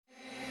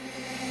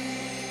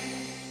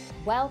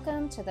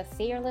Welcome to the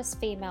Fearless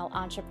Female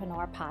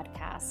Entrepreneur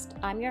Podcast.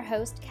 I'm your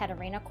host,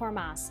 Katerina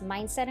Kormas,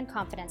 mindset and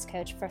confidence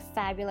coach for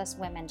fabulous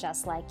women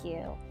just like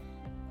you.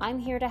 I'm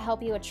here to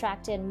help you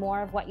attract in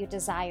more of what you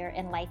desire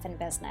in life and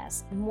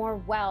business. More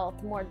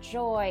wealth, more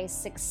joy,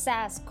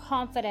 success,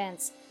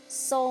 confidence,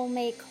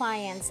 soulmate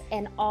clients,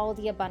 and all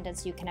the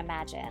abundance you can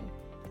imagine.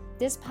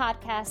 This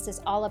podcast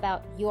is all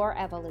about your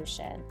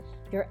evolution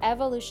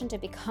to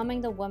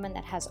becoming the woman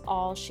that has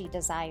all she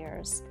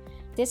desires.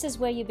 This is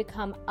where you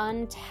become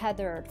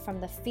untethered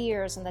from the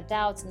fears and the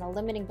doubts and the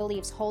limiting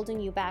beliefs holding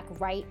you back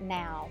right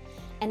now,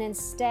 and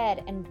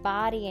instead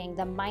embodying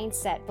the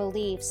mindset,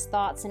 beliefs,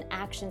 thoughts, and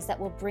actions that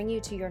will bring you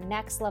to your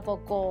next level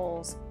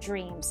goals,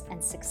 dreams,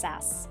 and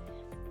success.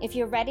 If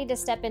you're ready to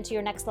step into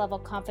your next level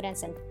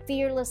confidence and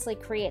fearlessly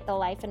create the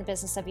life and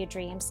business of your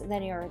dreams,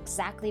 then you're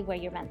exactly where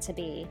you're meant to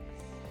be.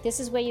 This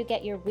is where you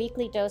get your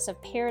weekly dose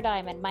of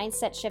paradigm and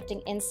mindset shifting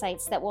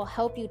insights that will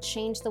help you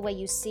change the way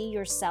you see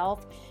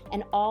yourself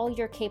and all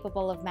you're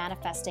capable of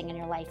manifesting in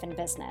your life and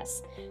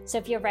business. So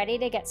if you're ready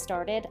to get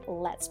started,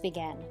 let's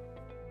begin.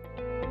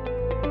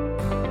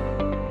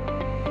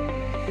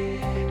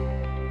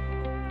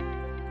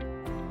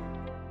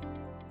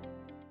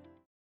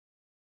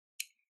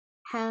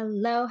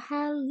 Hello.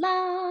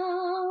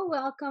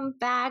 Welcome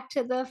back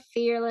to the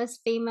Fearless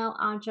Female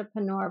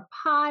Entrepreneur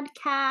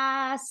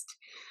Podcast.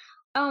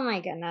 Oh my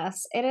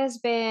goodness, it has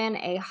been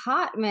a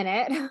hot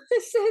minute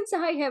since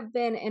I have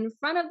been in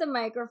front of the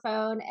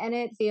microphone, and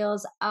it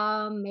feels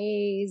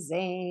amazing.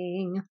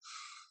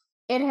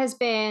 It has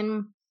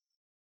been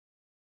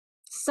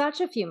such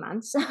a few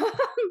months,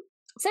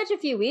 such a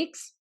few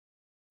weeks.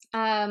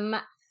 And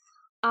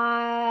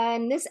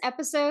this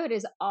episode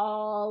is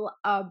all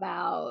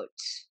about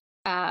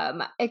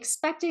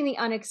expecting the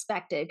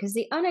unexpected, because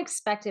the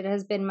unexpected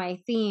has been my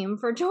theme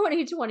for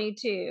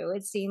 2022.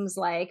 It seems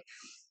like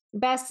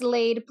best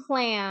laid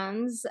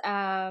plans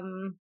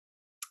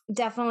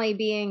definitely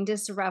being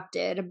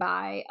disrupted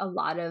by a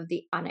lot of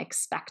the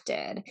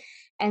unexpected.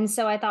 And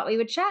so I thought we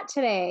would chat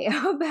today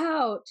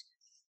about,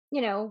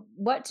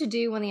 what to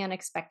do when the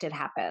unexpected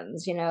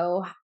happens,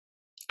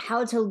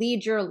 how to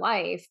lead your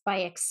life by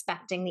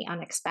expecting the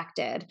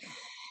unexpected.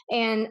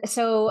 And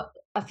so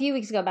a few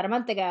weeks ago, about a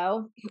month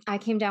ago, I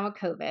came down with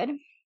COVID.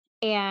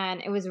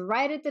 And it was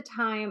right at the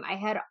time I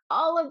had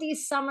all of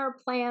these summer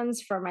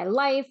plans for my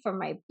life, for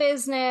my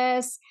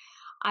business.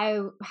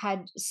 I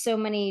had so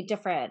many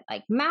different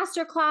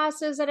master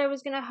classes that I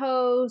was going to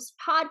host,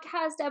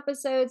 podcast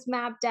episodes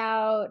mapped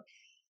out.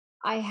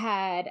 I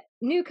had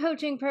new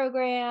coaching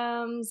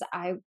programs.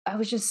 I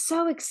was just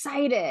so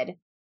excited.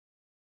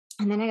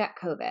 And then I got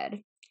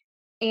COVID.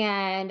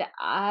 And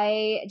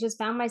I just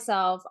found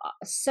myself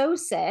so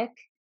sick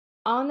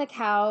on the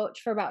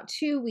couch for about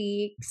 2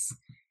 weeks.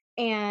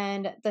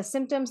 And the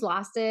symptoms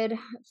lasted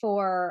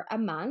for a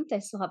month. I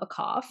still have a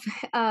cough.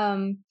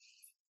 And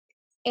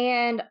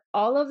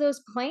all of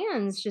those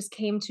plans just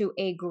came to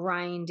a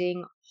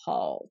grinding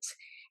halt.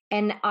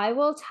 And I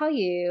will tell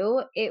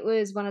you, it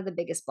was one of the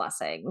biggest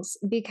blessings,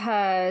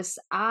 because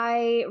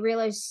I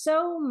realized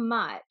so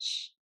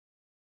much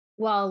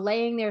while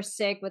laying there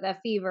sick with a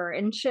fever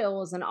and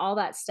chills and all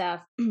that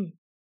stuff.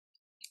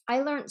 I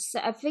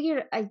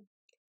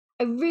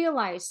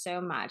realized so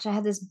much. I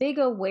had this big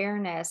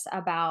awareness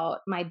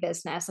about my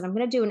business, and I'm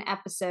going to do an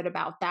episode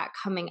about that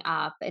coming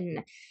up,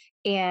 and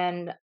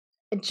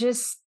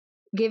just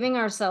giving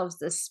ourselves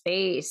the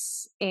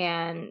space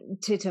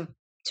and to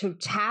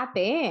tap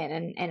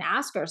in and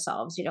ask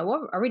ourselves,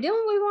 what are we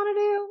doing? What we want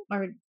to do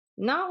or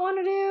not want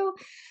to do?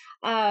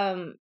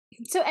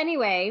 So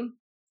anyway,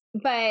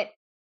 but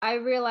I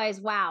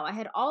realized, wow, I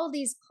had all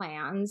these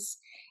plans,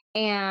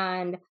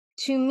 and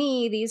to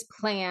me, these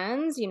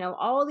plans,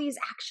 all these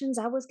actions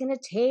I was going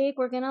to take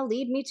were going to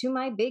lead me to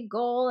my big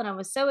goal. And I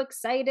was so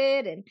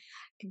excited and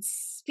could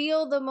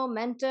feel the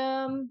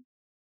momentum.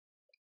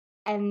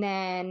 And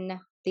then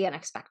the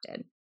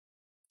unexpected.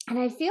 And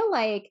I feel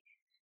like,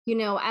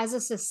 as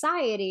a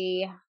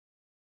society,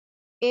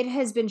 it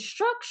has been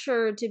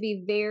structured to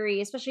be very,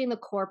 especially in the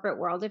corporate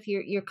world. If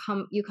you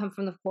come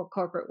from the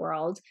corporate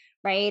world,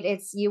 right?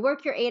 It's you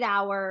work your 8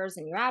 hours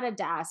and you're at a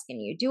desk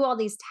and you do all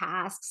these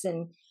tasks,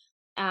 and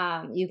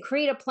you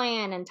create a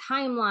plan and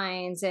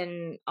timelines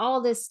and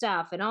all this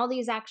stuff, and all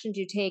these actions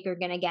you take are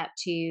going to get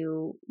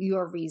to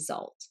your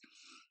result.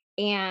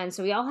 And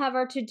so we all have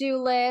our to-do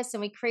list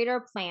and we create our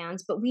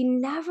plans, but we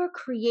never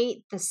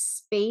create the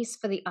space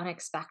for the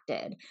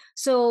unexpected.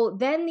 So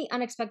then the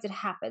unexpected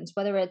happens,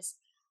 whether it's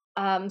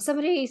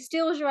somebody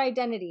steals your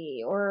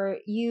identity, or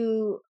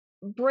you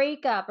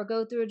break up or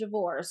go through a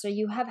divorce, or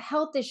you have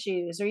health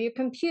issues, or your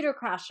computer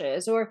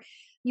crashes, or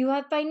you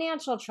have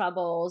financial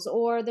troubles,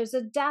 or there's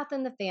a death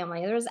in the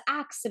family, there's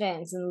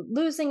accidents and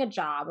losing a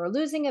job or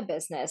losing a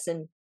business.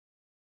 And,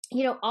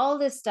 all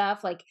this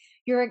stuff, like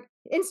your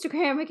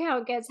Instagram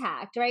account gets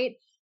hacked, right?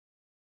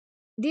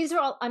 These are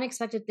all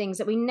unexpected things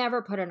that we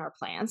never put in our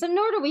plans, and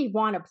nor do we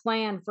want to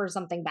plan for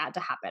something bad to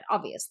happen,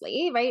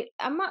 obviously, right?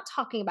 I'm not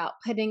talking about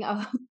putting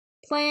a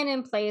plan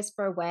in place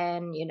for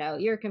when,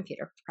 your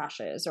computer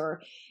crashes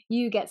or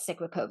you get sick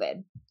with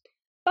COVID.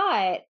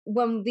 But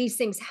when these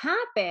things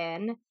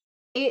happen,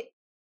 it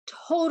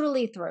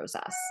totally throws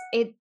us.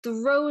 It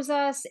throws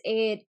us.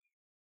 It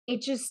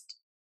just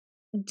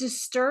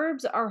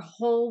disturbs our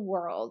whole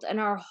world and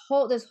our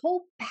whole this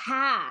whole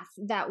path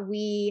that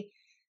we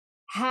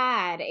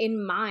had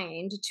in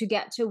mind to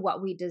get to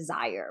what we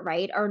desire,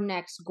 right? Our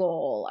next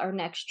goal, our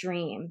next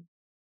dream.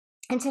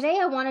 And today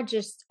I want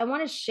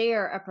to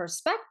share a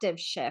perspective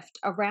shift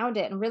around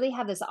it and really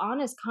have this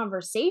honest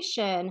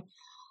conversation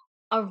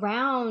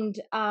around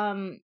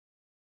around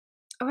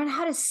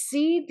how to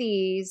see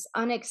these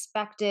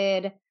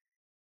unexpected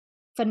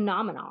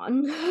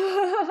phenomenon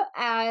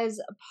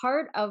as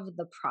part of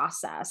the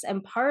process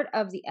and part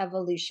of the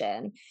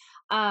evolution.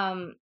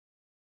 Um,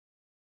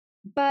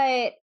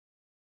 but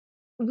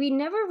we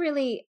never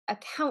really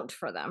account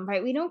for them,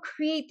 right? We don't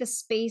create the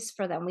space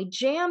for them. We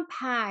jam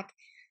pack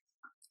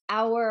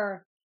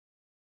our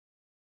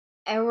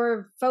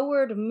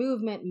forward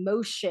movement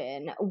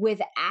motion with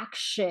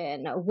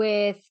action,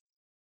 with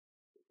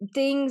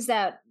things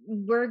that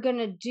we're going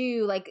to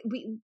do. Like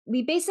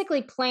we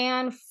basically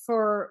plan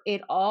for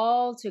it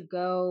all to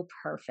go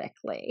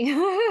perfectly.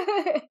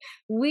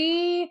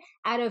 We,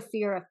 out of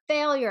fear of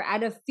failure,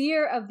 out of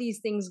fear of these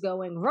things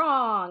going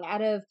wrong,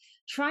 out of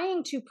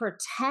trying to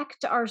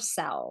protect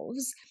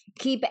ourselves,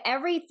 keep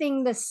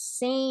everything the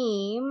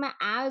same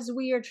as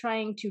we are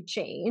trying to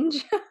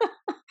change,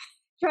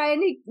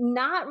 trying to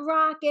not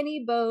rock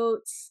any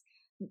boats,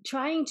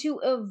 trying to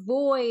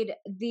avoid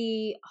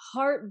the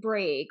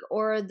heartbreak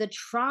or the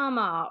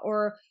trauma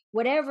or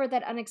whatever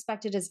that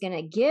unexpected is going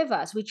to give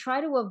us. We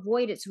try to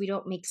avoid it so we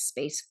don't make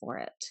space for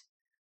it.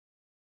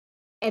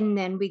 And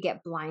then we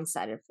get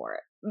blindsided for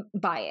it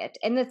by it.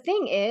 And the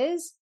thing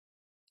is,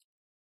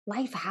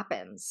 life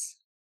happens.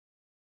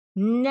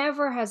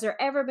 Never has there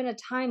ever been a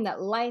time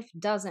that life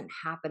doesn't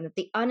happen, that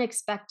the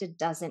unexpected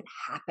doesn't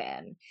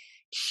happen.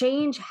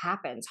 Change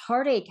happens,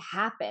 heartache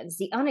happens,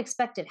 the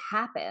unexpected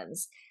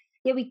happens.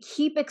 Yet we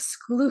keep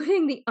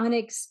excluding the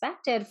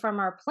unexpected from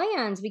our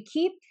plans. We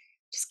keep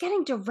just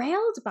getting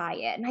derailed by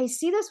it. And I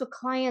see this with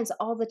clients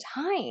all the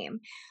time.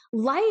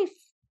 Life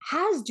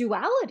has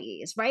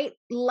dualities, right?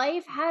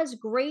 Life has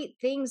great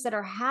things that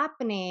are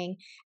happening.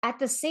 At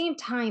the same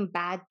time,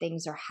 bad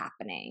things are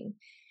happening.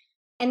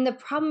 And the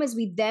problem is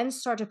we then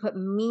start to put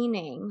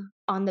meaning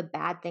on the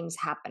bad things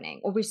happening,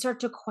 or we start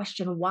to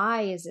question,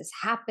 why is this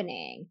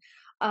happening?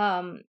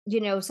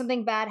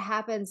 Something bad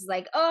happens,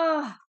 like,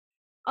 oh,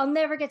 I'll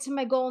never get to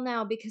my goal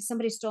now because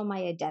somebody stole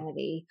my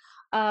identity.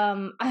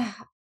 I'm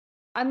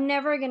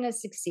never going to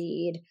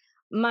succeed.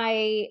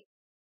 My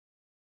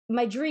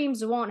my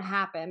dreams won't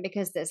happen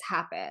because this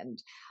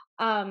happened.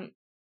 Um,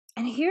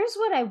 and here's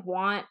what I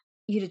want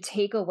you to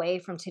take away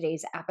from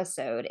today's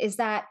episode is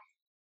that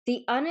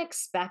the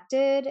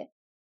unexpected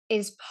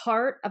is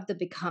part of the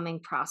becoming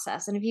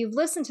process. And if you've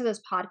listened to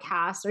this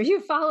podcast or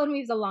you've followed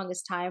me for the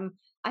longest time,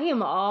 I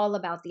am all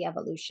about the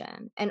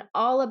evolution and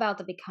all about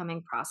the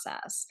becoming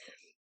process.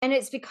 And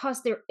it's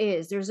because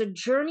there's a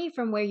journey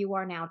from where you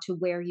are now to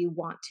where you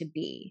want to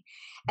be.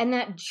 And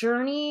that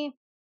journey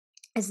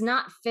is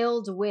not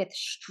filled with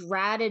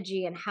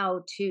strategy and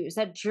how to's.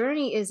 That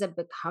journey is a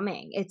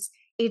becoming. It's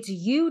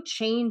you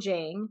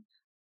changing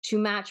to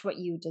match what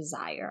you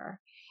desire.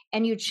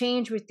 And you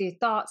change with your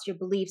thoughts, your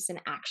beliefs,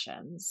 and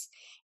actions.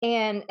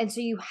 And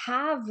so you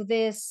have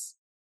this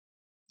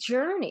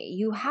journey,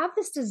 you have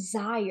this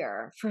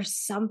desire for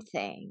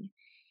something.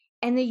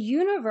 And the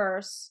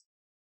universe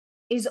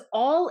is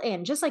all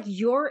in, just like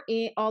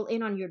all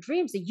in on your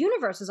dreams. The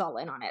universe is all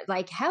in on it.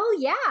 Like,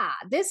 hell yeah,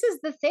 this is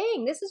the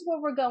thing. This is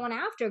what we're going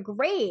after.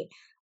 Great.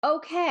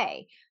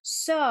 Okay.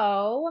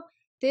 So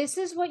this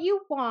is what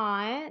you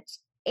want.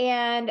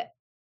 And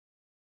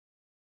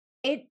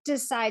it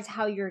decides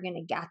how you're going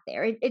to get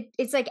there.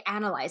 It's like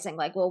analyzing,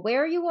 like, well,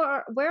 where are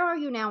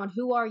you now, and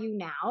who are you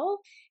now,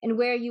 and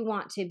where you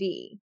want to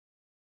be.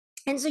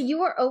 And so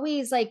you are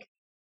always like,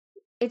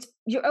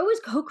 you're always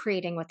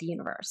co-creating with the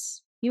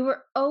universe. You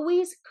are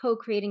always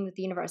co-creating with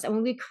the universe. And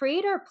when we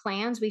create our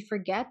plans, we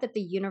forget that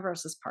the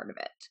universe is part of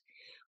it.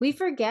 We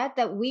forget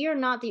that we are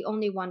not the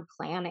only one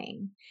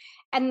planning.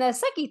 And the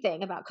sucky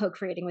thing about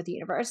co-creating with the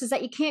universe is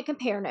that you can't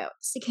compare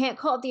notes. You can't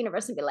call up the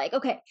universe and be like,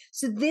 okay,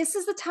 so this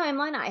is the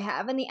timeline I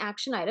have and the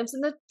action items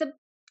and the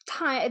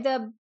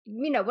time,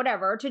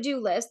 whatever to-do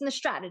list and the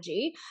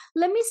strategy.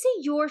 Let me see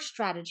your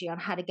strategy on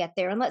how to get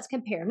there and let's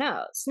compare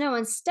notes. No,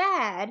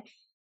 instead,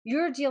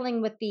 you're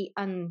dealing with the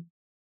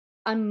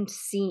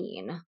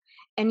unseen,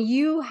 and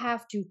you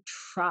have to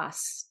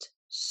trust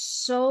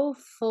so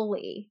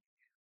fully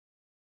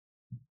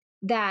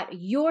that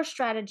your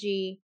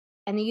strategy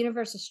and the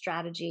universe's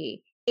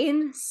strategy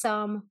in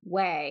some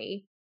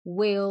way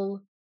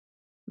will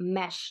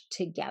mesh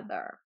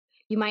together.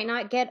 You might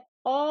not get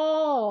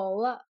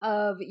all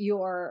of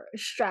your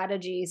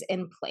strategies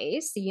in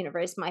place. The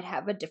universe might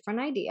have a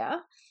different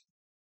idea.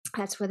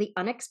 That's where the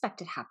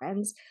unexpected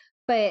happens.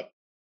 But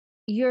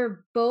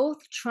you're both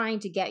trying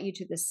to get you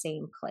to the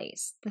same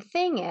place. The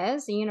thing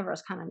is, the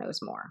universe kind of knows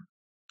more.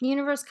 The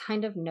universe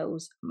kind of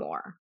knows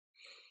more.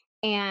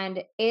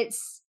 And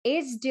it's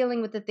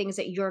dealing with the things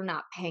that you're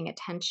not paying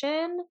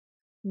attention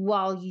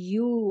while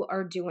you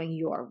are doing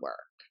your work.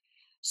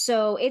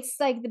 So it's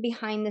like the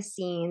behind the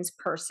scenes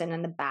person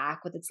in the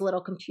back with its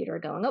little computer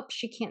going, oh,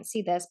 she can't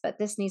see this, but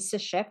this needs to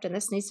shift and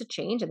this needs to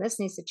change and this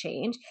needs to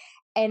change.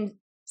 And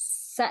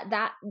set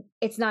that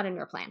it's not in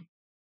your plan.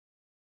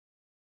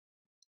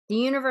 The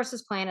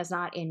universe's plan is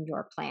not in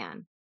your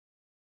plan.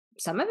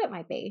 Some of it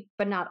might be,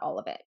 but not all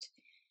of it.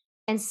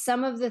 And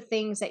some of the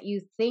things that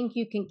you think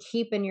you can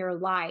keep in your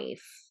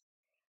life,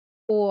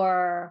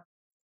 or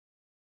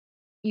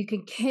you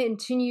can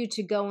continue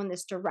to go in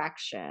this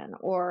direction,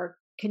 or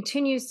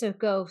continues to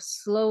go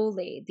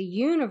slowly, the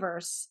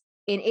universe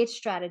in its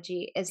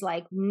strategy is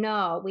like,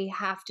 no, we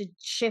have to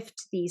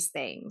shift these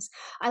things.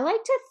 I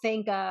like to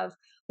think of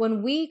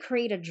when we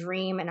create a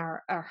dream in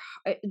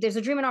there's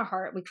a dream in our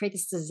heart, we create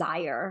this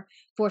desire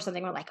for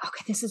something. We're like,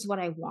 okay, this is what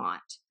I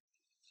want.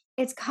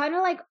 It's kind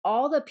of like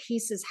all the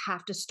pieces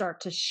have to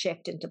start to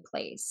shift into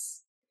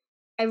place.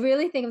 I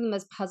really think of them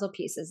as puzzle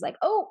pieces. Like,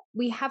 oh,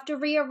 we have to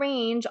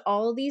rearrange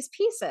all these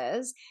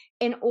pieces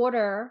in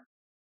order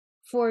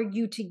for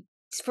you to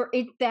for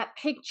it that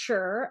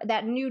picture,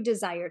 that new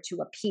desire to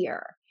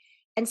appear.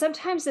 And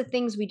sometimes the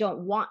things we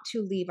don't want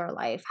to leave our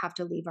life have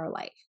to leave our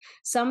life.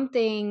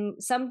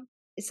 Sometimes,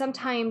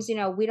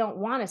 we don't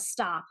want to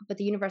stop, but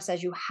the universe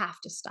says you have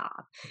to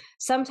stop.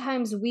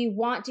 Sometimes we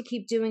want to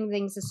keep doing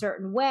things a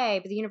certain way,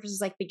 but the universe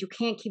is like, but you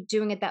can't keep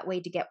doing it that way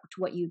to get to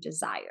what you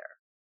desire.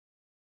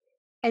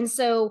 And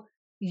so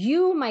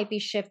you might be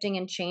shifting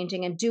and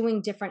changing and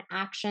doing different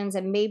actions.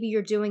 And maybe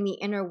you're doing the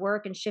inner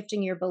work and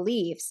shifting your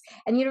beliefs.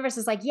 And the universe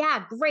is like,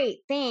 yeah,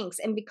 great, thanks.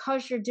 And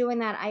because you're doing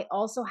that, I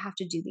also have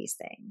to do these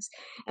things.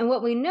 And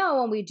what we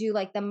know when we do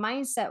like the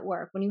mindset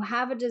work, when you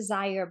have a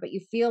desire, but you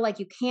feel like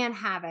you can't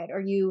have it, or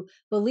you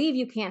believe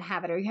you can't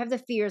have it, or you have the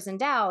fears and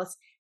doubts,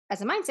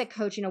 as a mindset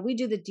coach, we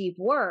do the deep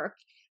work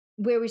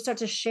where we start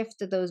to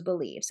shift those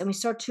beliefs and we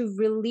start to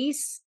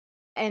release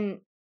and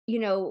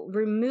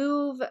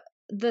remove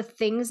the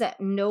things that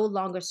no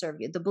longer serve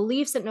you, the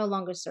beliefs that no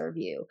longer serve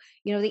you,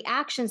 the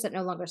actions that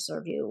no longer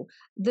serve you,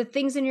 the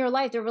things in your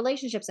life, the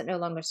relationships that no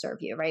longer serve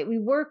you, right? We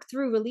work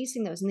through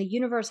releasing those, and the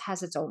universe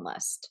has its own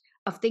list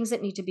of things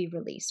that need to be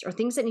released or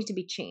things that need to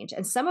be changed.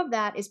 And some of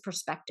that is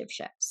perspective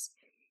shifts.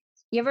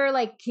 You ever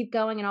like keep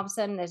going and all of a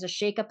sudden there's a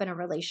shakeup in a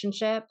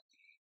relationship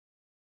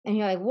and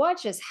you're like,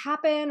 what just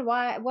happened?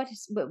 Why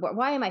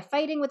am I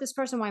fighting with this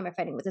person? Why am I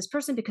fighting with this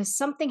person? Because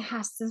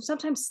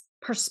sometimes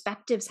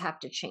perspectives have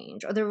to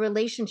change, or the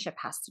relationship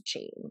has to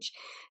change.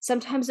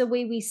 Sometimes the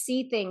way we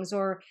see things,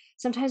 or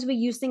sometimes we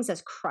use things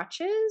as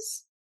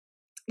crutches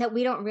that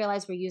we don't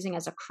realize we're using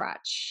as a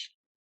crutch,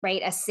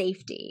 right? As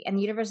safety. And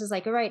the universe is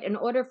like, all right, in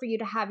order for you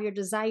to have your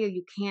desire,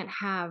 you can't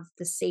have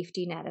the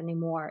safety net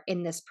anymore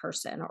in this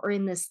person or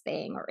in this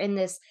thing or in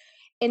this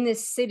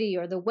city,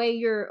 or the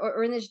way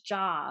or in this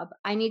job.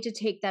 I need to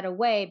take that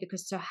away,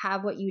 because to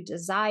have what you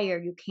desire,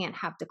 you can't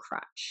have the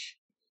crutch,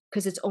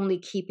 because it's only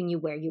keeping you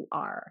where you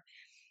are.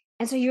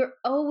 And so you're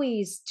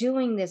always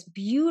doing this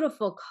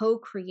beautiful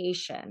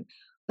co-creation,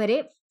 but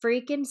it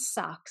freaking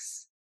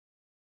sucks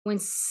when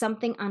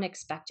something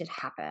unexpected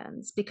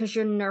happens because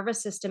your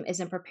nervous system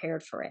isn't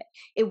prepared for it.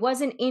 It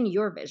wasn't in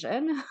your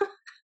vision.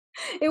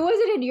 It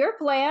wasn't in your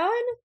plan.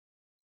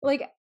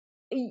 Like,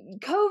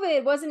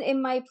 COVID wasn't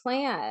in my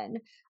plan.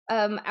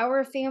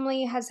 Our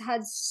family has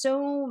had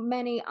so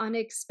many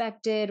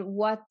unexpected,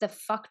 what the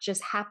fuck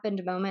just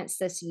happened moments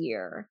this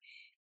year.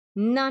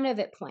 None of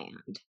it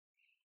planned.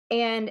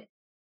 And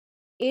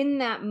in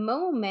that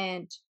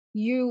moment,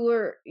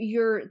 you're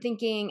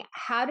thinking,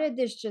 how did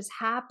this just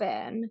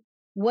happen?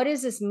 What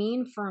does this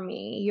mean for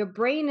me? Your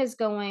brain is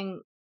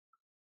going,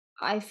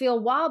 I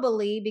feel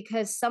wobbly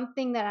because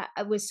something that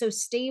I was so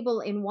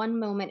stable in one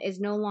moment is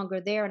no longer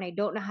there, and I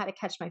don't know how to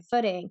catch my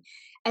footing.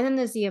 And then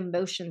there's the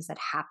emotions that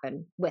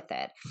happen with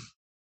it.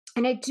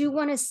 And I do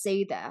want to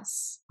say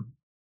this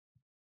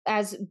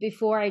as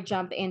before I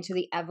jump into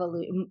the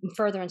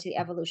further into the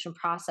evolution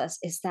process,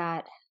 is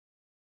that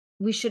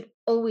we should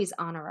always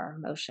honor our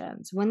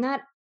emotions. When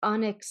that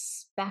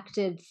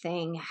unexpected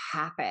thing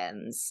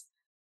happens,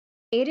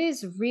 it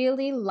is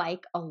really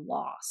like a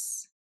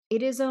loss.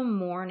 It is a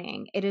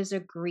mourning. It is a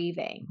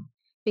grieving,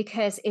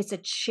 because it's a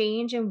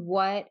change in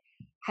what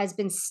has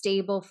been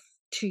stable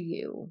to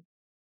you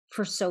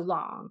for so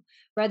long.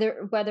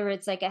 Whether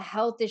it's like a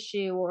health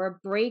issue or a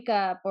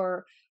breakup,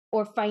 or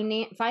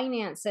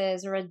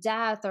finances, or a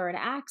death, or an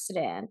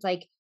accident,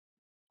 like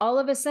all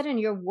of a sudden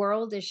your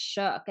world is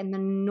shook, and the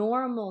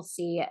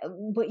normalcy,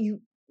 what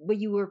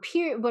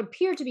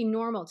appear to be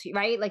normal to you,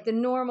 right? Like the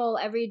normal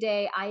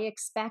everyday, I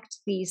expect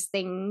these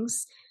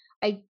things.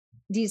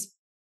 These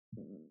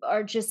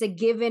are just a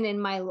given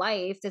in my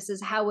life. This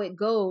is how it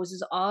goes,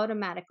 is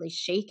automatically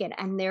shaken.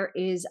 And there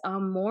is a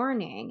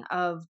mourning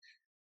of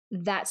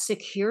that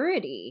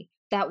security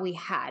that we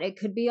had. It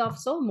could be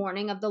also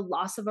mourning of the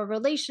loss of a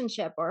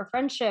relationship or a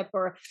friendship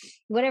or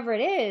whatever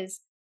it is.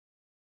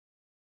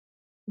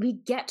 We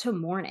get to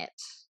mourn it.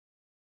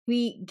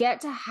 We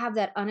get to have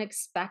that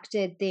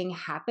unexpected thing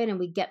happen, and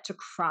we get to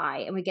cry,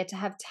 and we get to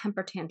have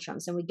temper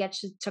tantrums, and we get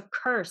to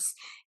curse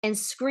and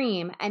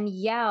scream and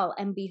yell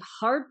and be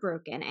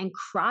heartbroken and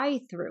cry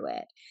through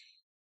it.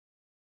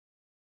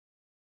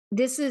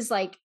 This is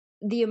like,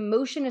 the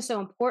emotion is so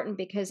important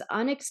because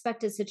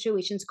unexpected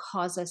situations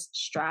cause us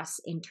stress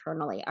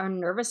internally. Our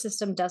nervous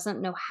system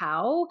doesn't know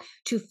how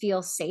to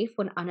feel safe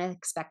when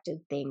unexpected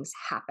things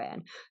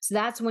happen. So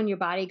that's when your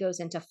body goes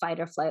into fight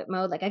or flight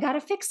mode. Like, I got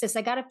to fix this.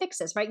 I got to fix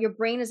this, right? Your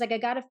brain is like, I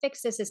got to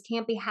fix this. This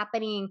can't be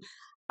happening.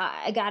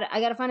 I got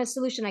to find a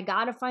solution. I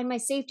got to find my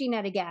safety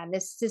net again.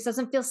 This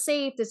doesn't feel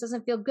safe. This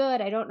doesn't feel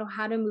good. I don't know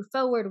how to move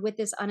forward with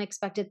this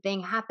unexpected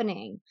thing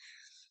happening.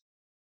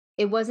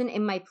 It wasn't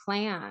in my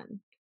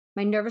plan.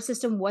 My nervous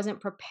system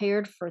wasn't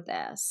prepared for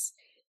this.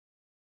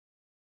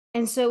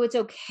 And so it's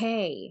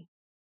okay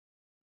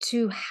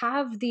to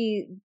have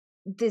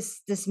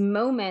this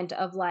moment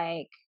of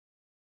like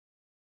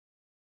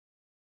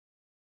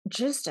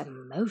just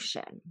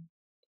emotion,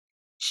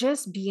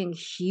 just being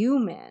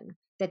human,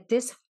 that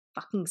this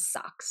fucking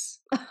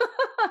sucks.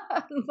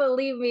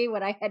 Believe me,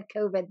 when I had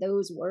COVID,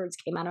 those words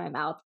came out of my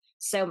mouth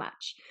so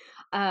much.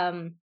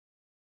 Um,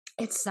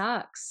 it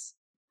sucks.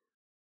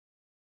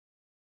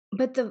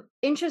 But the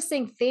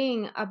interesting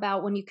thing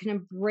about when you can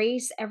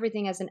embrace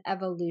everything as an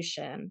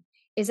evolution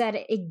is that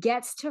it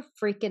gets to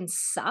freaking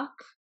suck.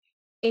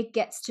 It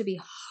gets to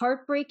be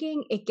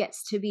heartbreaking. It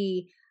gets to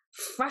be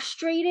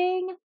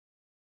frustrating,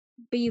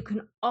 but you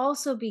can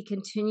also be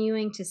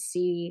continuing to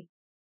see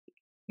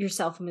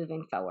yourself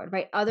moving forward,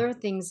 right? Other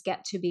things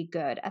get to be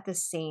good at the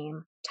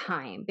same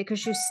time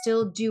because you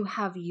still do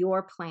have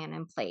your plan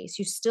in place.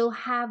 You still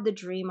have the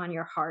dream on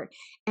your heart,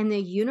 and the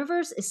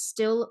universe is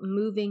still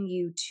moving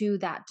you to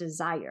that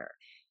desire.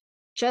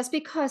 Just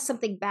because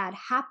something bad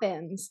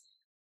happens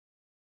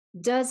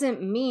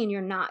doesn't mean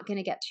you're not going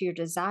to get to your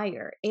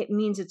desire. It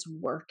means it's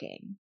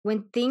working.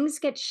 When things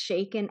get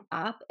shaken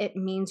up, it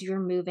means you're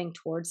moving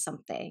towards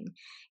something.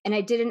 And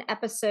I did an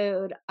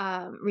episode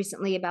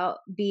recently about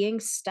being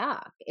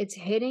stuck. It's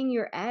hitting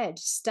your edge.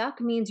 Stuck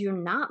means you're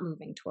not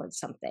moving towards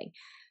something.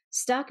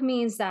 Stuck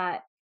means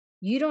that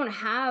you don't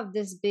have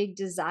this big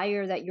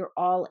desire that you're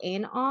all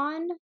in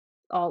on.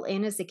 All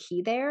in is the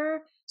key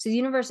there. So the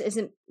universe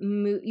isn't,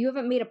 you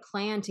haven't made a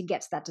plan to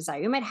get to that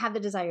desire. You might have the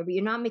desire, but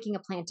you're not making a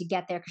plan to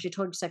get there because you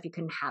told yourself you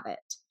couldn't have it.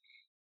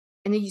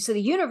 And then so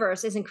the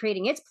universe isn't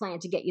creating its plan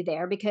to get you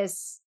there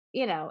because,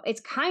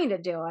 it's kind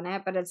of doing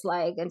it, but it's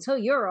like, until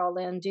you're all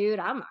in, dude,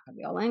 I'm not going to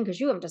be all in because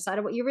you haven't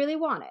decided what you really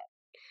wanted.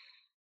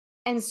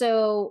 And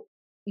so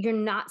you're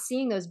not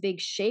seeing those big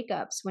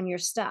shakeups when you're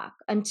stuck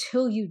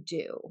until you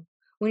do.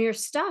 When you're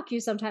stuck, you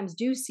sometimes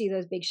do see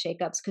those big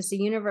shakeups because the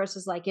universe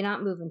is like, you're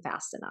not moving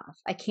fast enough.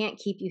 I can't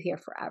keep you here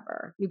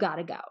forever. You got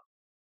to go.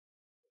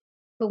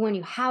 But when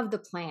you have the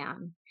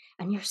plan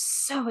and you're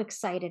so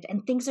excited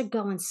and things are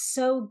going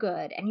so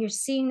good and you're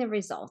seeing the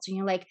results and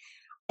you're like,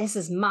 this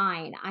is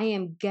mine, I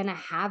am going to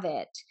have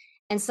it.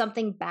 And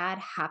something bad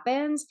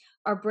happens,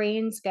 our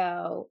brains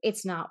go,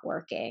 it's not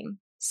working.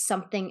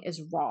 Something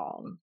is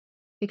wrong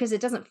because it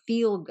doesn't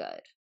feel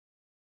good.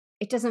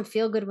 It doesn't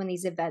feel good when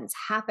these events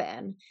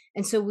happen.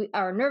 And so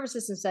our nervous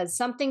system says,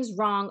 something's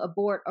wrong,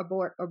 abort,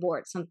 abort,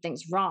 abort,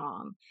 something's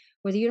wrong.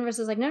 Where the universe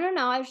is like, no, no,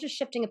 no, I was just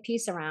shifting a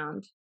piece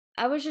around.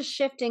 I was just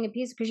shifting a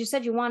piece because you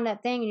said you wanted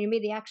that thing and you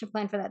made the action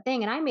plan for that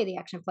thing. And I made the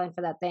action plan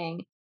for that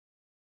thing.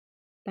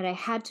 But I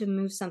had to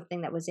move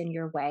something that was in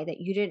your way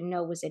that you didn't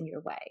know was in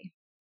your way.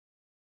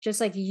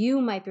 Just like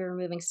you might be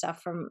removing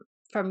stuff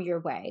from your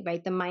way,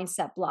 right? The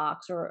mindset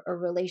blocks or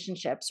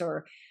relationships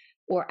or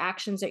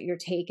actions that you're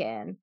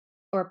taking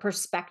or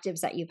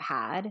perspectives that you've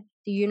had.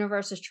 The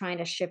universe is trying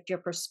to shift your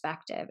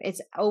perspective.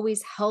 It's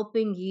always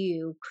helping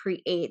you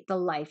create the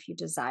life you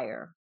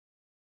desire.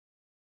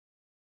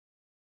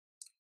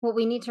 What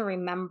we need to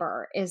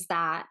remember is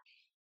that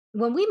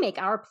when we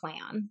make our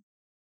plan,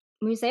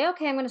 we say,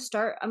 okay, I'm going to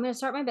start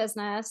my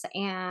business.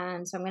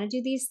 And so I'm going to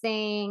do these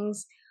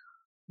things.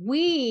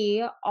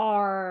 We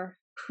are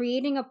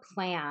creating a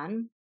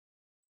plan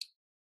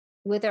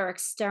with our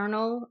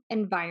external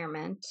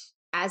environment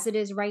as it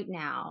is right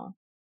now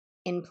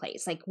in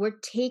place. Like we're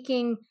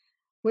taking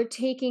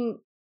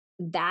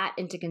that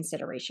into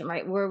consideration,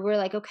 right? We're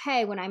like,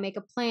 okay, when I make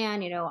a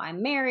plan,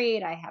 I'm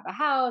married, I have a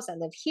house, I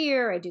live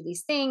here, I do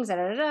these things, da,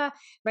 da, da, da,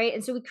 right?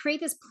 And so we create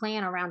this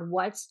plan around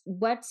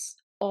what's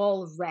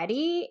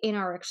already in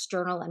our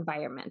external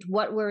environment,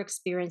 what we're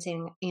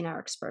experiencing in our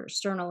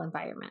external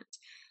environment.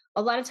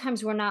 A lot of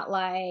times we're not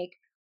like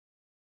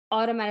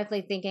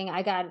automatically thinking,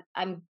 I got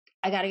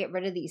to get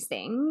rid of these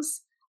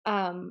things.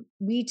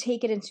 We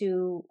take it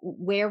into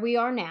where we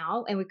are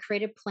now and we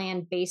create a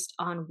plan based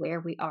on where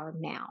we are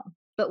now.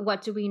 But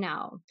what do we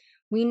know?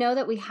 We know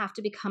that we have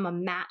to become a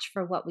match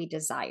for what we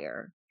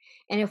desire.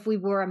 And if we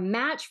were a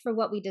match for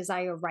what we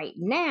desire right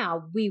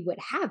now, we would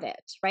have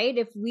it, right?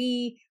 If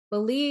we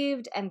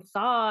believed and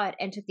thought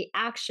and took the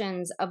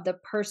actions of the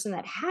person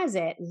that has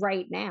it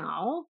right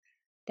now,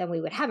 then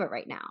we would have it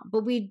right now.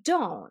 But we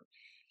don't.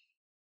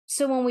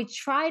 So when we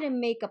try to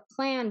make a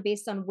plan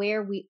based on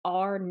where we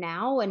are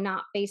now and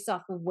not based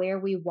off of where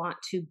we want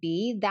to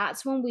be,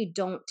 that's when we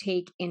don't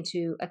take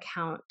into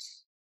account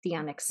the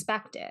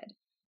unexpected,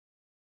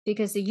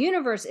 because the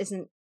universe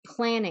isn't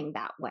planning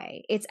that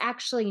way. It's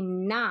actually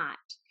not.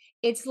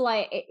 It's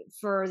like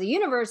for the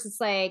universe, it's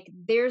like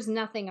there's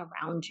nothing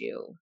around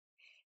you.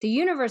 The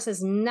universe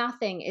is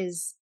nothing,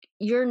 is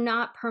you're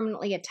not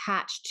permanently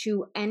attached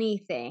to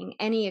anything,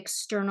 any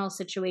external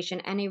situation,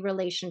 any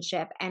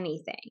relationship,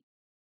 anything.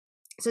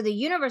 So the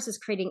universe is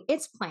creating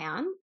its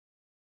plan,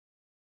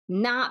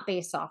 not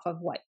based off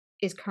of what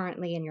is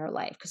currently in your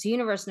life, because the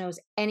universe knows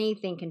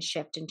anything can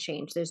shift and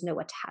change. There's no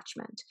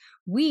attachment.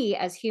 We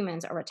as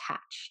humans are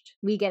attached.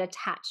 We get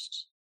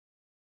attached,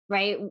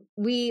 right?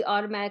 We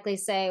automatically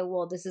say,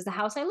 well, this is the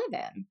house I live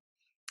in.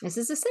 This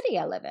is the city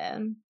I live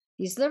in.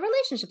 These are the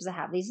relationships I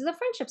have. These are the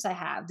friendships I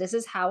have. This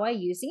is how I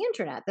use the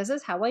internet. This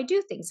is how I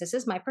do things. This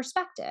is my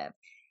perspective.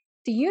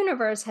 The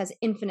universe has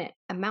infinite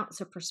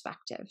amounts of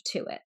perspective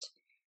to it.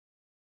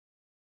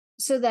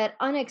 So that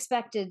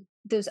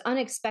those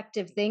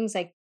unexpected things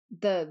like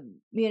the,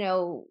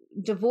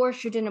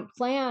 divorce you didn't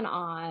plan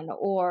on,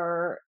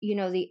 or,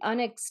 the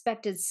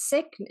unexpected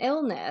sick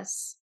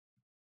illness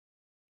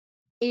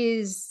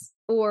is,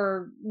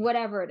 or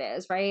whatever it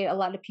is, right? A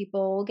lot of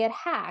people get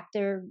hacked,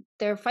 their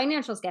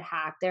financials get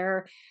hacked,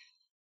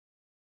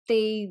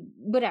 they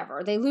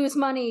whatever, they lose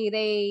money,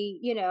 they,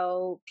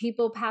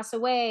 people pass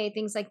away,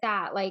 things like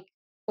that, like,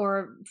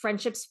 or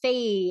friendships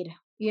fade,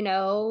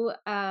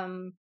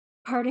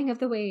 parting of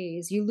the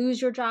ways, you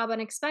lose your job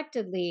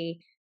unexpectedly.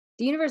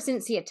 The universe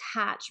didn't see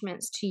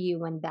attachments to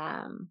you and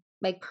them,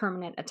 like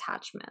permanent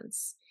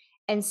attachments.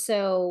 And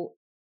so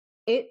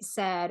it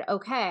said,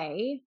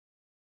 okay,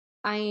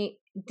 I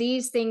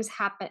these things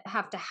have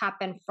to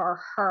happen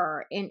for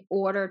her in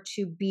order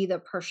to be the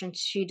person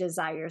she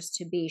desires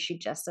to be. She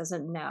just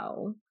doesn't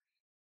know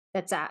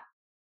that's at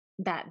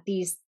that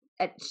these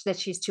that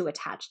she's too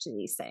attached to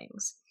these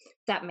things.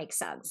 That makes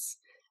sense.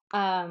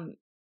 Um,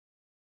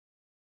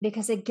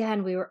 because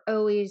again, we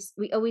always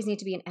need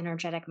to be an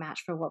energetic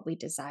match for what we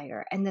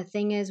desire. And the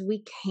thing is,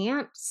 we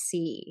can't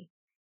see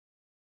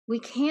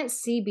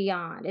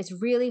beyond. It's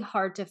really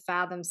hard to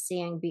fathom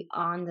seeing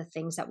beyond the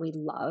things that we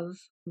love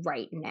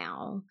right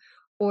now,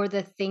 or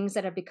the things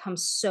that have become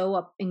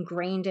so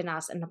ingrained in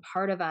us and a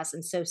part of us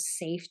and so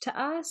safe to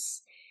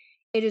us.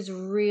 It is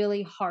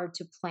really hard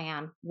to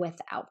plan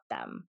without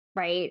them,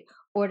 right?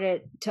 Or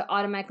to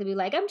automatically be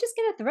like, I'm just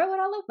gonna throw it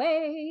all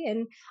away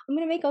and I'm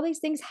gonna make all these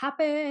things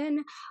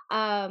happen.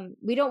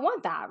 We don't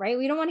want that, right?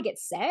 We don't want to get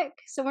sick,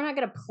 so we're not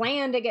gonna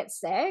plan to get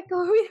sick.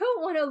 Or we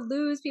don't want to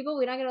lose people.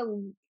 We're not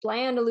gonna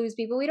plan to lose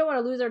people. We don't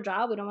want to lose our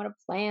job. We don't want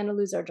to plan to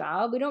lose our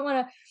job. We don't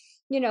want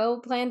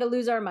to, plan to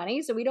lose our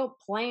money. So we don't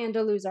plan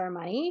to lose our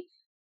money,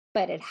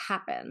 but it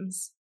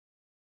happens.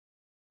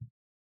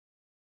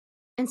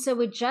 And so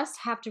we just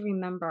have to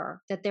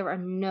remember that there are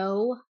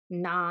no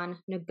non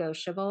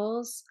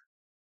negotiables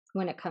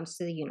when it comes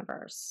to the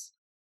universe.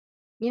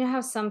 You know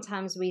how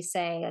sometimes we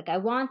say, like, I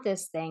want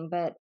this thing,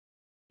 but,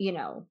 you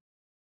know,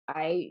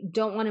 I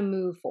don't want to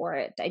move for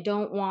it. I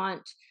don't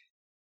want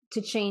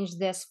to change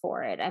this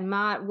for it. I'm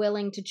not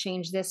willing to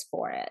change this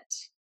for it.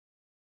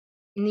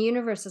 And the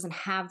universe doesn't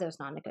have those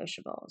non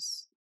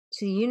negotiables.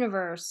 To the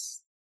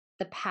universe,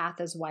 the path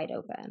is wide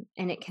open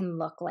and it can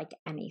look like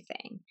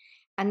anything.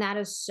 And that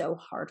is so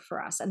hard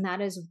for us. And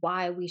that is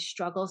why we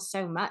struggle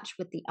so much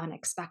with the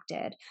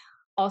unexpected.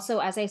 Also,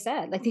 as I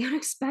said, like the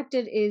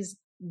unexpected is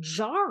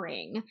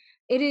jarring.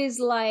 It is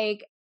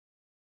like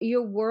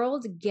your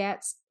world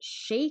gets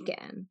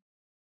shaken.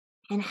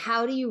 And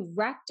how do you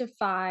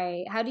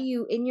rectify? How do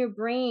you, in your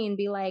brain,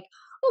 be like,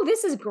 oh,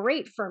 this is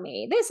great for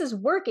me? This is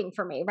working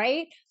for me,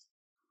 right?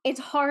 It's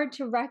hard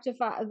to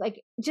rectify,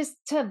 like,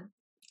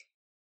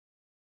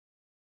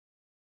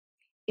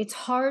 it's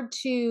hard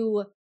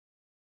to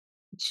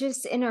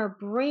just in our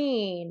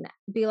brain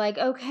be like,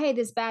 okay,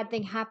 this bad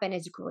thing happened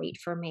is great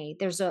for me.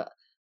 There's a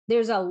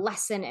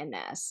lesson in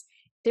this.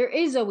 There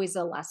is always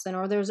a lesson,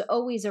 or there's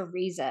always a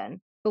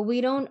reason, but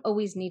we don't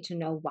always need to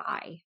know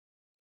why.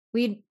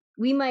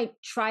 We might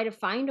try to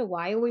find a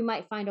why, or we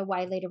might find a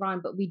why later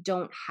on, but we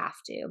don't have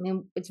to. I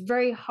mean, it's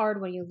very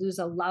hard when you lose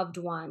a loved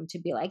one to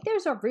be like,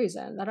 there's a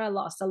reason that I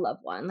lost a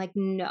loved one. Like,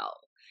 no,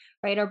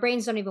 right? Our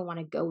brains don't even want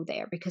to go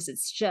there because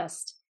it's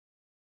just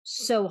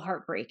so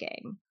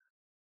heartbreaking.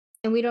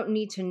 And we don't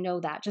need to know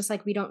that, just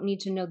like we don't need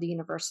to know the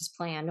universe's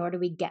plan, nor do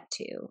we get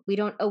to. We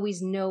don't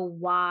always know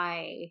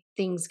why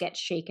things get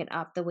shaken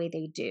up the way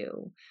they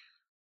do.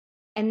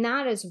 And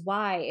that is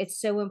why it's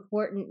so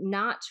important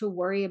not to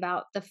worry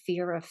about the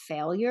fear of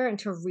failure and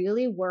to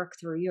really work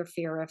through your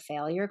fear of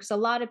failure. Because a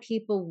lot of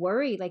people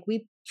worry, like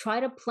we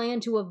try to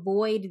plan to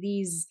avoid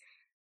these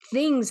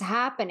things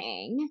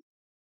happening.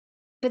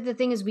 But the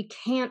thing is, we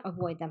can't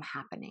avoid them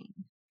happening.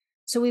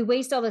 So we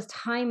waste all this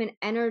time and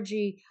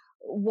energy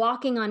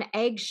walking on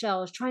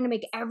eggshells, trying to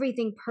make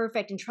everything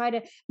perfect and try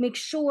to make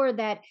sure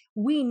that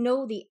we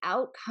know the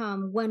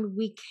outcome when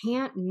we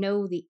can't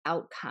know the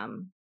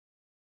outcome.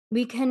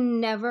 We can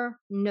never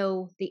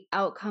know the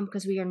outcome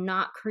because we are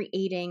not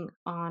creating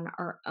on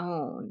our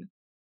own.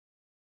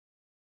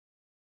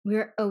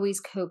 We're always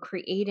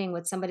co-creating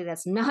with somebody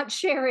that's not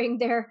sharing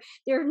they're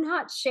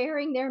not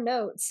sharing their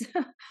notes.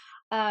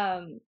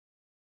 um,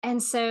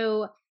 and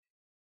so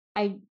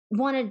I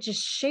want to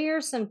just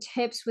share some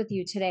tips with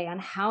you today on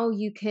how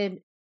you could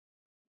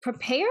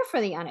prepare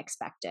for the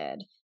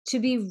unexpected, to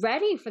be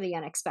ready for the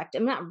unexpected.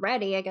 I'm not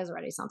ready, I guess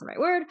ready is not the right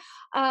word.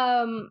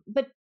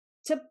 But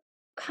to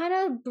kind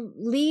of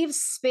leave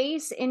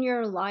space in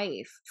your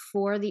life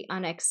for the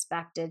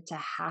unexpected to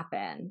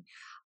happen.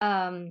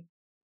 Um,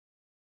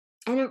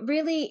 and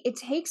it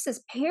takes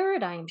this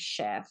paradigm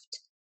shift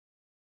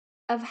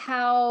of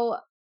how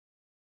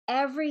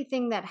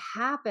everything that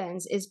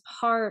happens is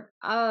part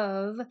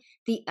of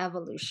the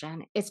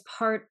evolution. It's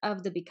part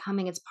of the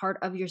becoming, it's part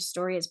of your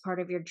story, it's part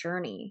of your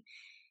journey,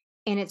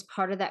 and it's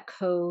part of that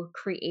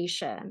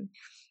co-creation.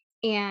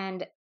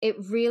 And it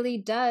really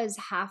does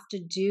have to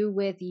do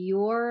with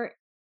your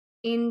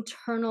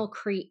internal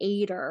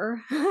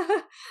creator.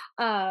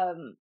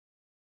 um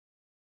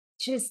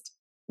just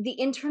the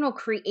internal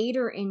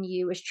creator in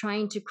you is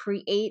trying to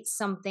create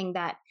something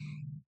that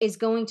is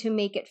going to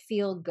make it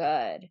feel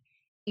good.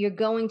 You're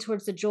going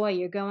towards the joy,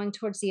 you're going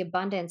towards the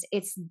abundance.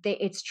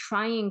 It's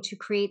trying to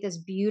create this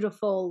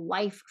beautiful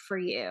life for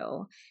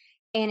you.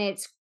 And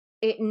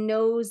it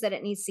knows that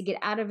it needs to get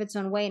out of its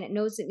own way, and it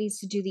knows it needs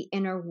to do the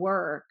inner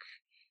work.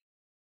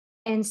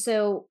 And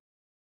so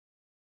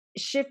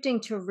shifting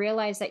to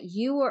realize that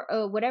you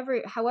are,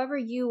 whatever, however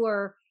you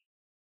are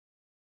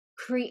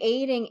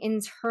creating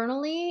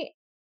internally,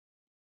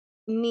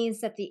 means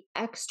that the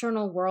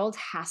external world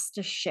has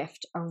to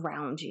shift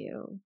around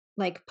you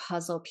like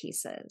puzzle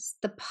pieces.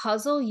 The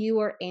puzzle you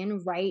are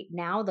in right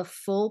now, the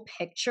full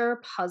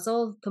picture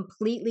puzzle,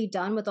 completely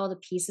done with all the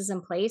pieces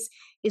in place,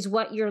 is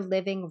what you're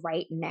living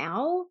right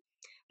now.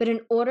 But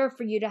in order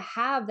for you to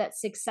have that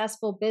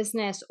successful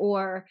business,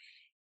 or,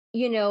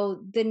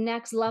 the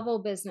next level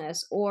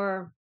business,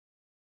 or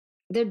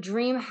the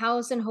dream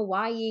house in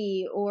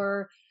Hawaii,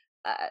 or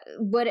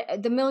what,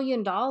 the $1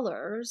 million,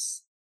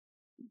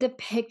 the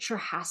picture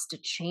has to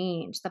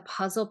change. The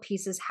puzzle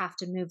pieces have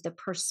to move. The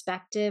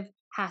perspective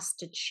has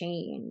to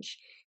change.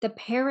 The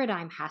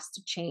paradigm has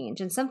to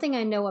change. And something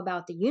I know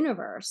about the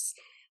universe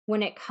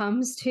when it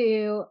comes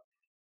to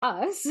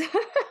us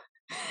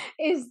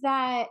is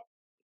that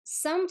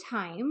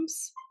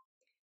sometimes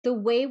the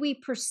way we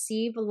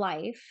perceive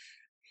life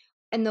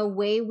and the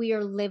way we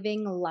are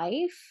living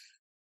life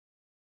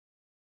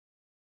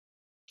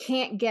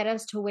can't get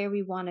us to where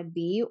we want to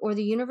be, or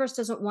the universe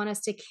doesn't want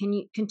us to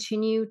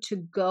continue to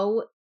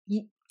go,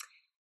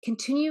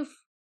 continue,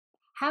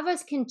 have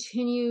us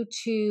continue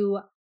to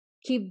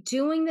keep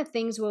doing the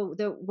things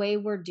the way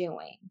we're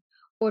doing,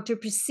 or to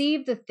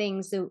perceive the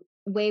things the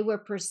way we're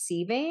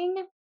perceiving,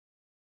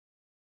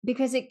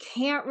 because it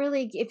can't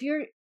really, if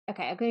you're,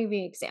 okay, I'm going to give you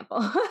an example.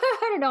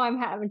 I don't know, I'm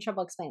having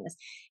trouble explaining this.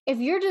 If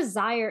your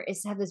desire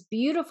is to have this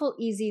beautiful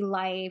easy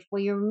life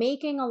where you're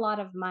making a lot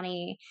of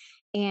money,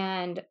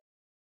 and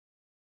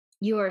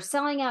you are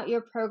selling out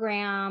your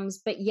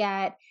programs, but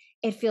yet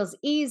it feels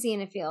easy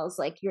and it feels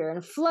like you're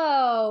in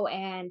flow,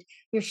 and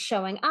you're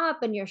showing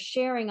up and you're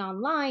sharing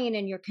online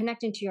and you're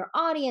connecting to your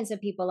audience and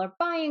people are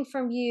buying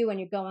from you and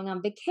you're going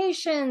on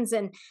vacations.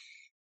 And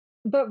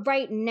but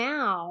right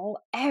now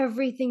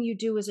everything you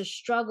do is a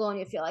struggle, and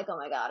you feel like, oh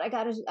my god,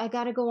 I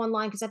gotta go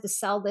online because I have to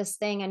sell this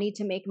thing. I need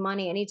to make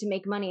money. I need to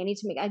make money. I need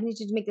to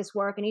make this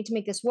work. I need to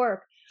make this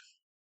work.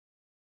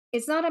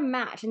 It's not a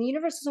match, and the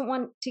universe doesn't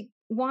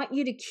want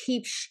you to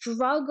keep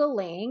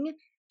struggling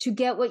to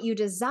get what you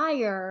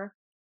desire,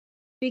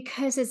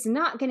 because it's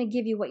not going to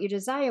give you what you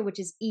desire, which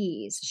is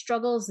ease.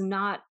 Struggle's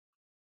not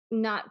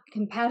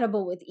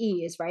compatible with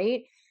ease,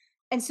 right?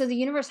 And so the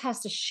universe has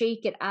to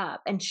shake it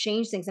up and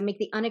change things and make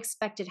the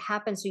unexpected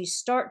happen, so you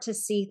start to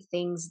see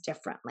things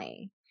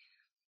differently.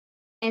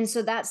 And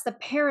so that's the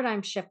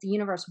paradigm shift the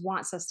universe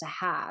wants us to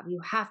have. You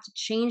have to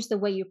change the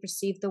way you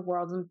perceive the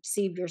world and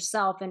perceive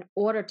yourself in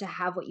order to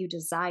have what you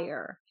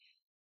desire.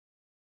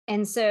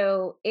 And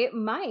so it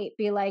might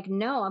be like,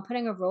 no, I'm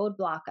putting a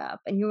roadblock up,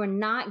 and you are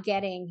not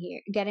getting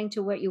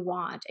to what you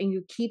want. And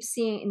you keep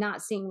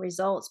not seeing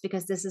results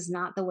because this is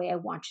not the way I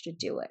want you to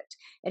do it.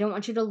 I don't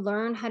want you to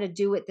learn how to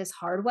do it this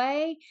hard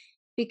way,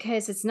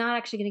 because it's not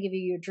actually going to give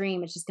you your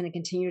dream. It's just going to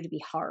continue to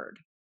be hard,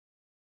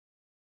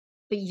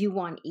 but you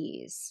want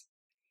ease.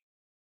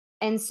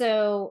 And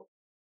so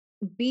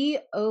be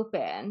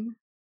open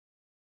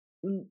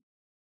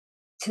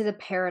to the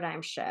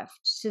paradigm shift,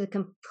 to the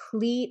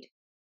complete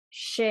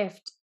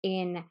shift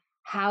in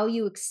how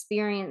you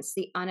experience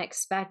the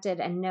unexpected,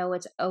 and know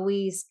it's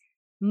always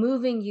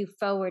moving you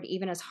forward,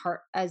 even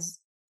as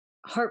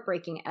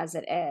heartbreaking as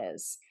it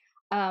is.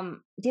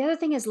 The other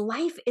thing is,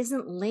 life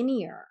isn't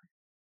linear.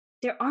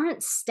 there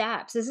aren't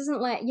steps. This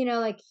isn't like,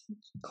 like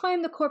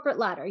climb the corporate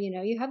ladder.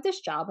 You have this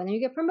job and then you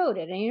get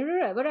promoted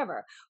and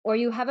whatever. Or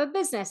you have a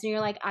business and you're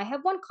like, I have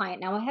one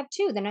client, now I have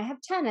two, then I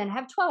have 10, and I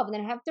have 12, and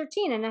then I have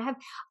 13, and I have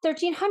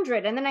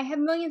 1,300, and then I have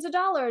millions of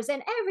dollars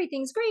and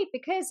everything's great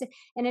because,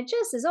 and it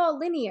just is all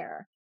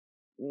linear.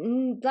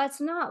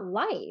 That's not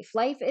life.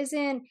 Life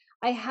isn't,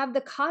 I have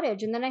the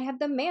cottage and then I have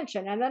the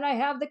mansion and then I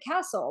have the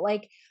castle.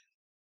 Like,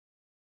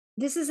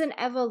 this is an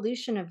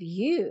evolution of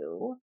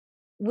you,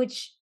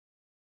 which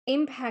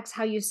impacts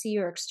how you see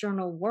your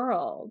external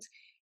world,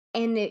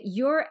 and that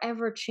you're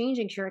ever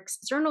changing. Your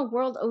external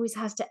world always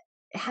has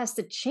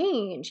to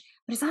change,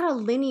 but it's not a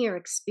linear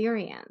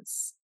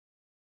experience.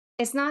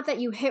 It's not that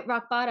you hit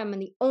rock bottom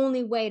and the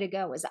only way to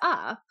go is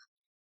up.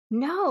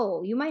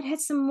 No, you might hit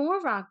some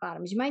more rock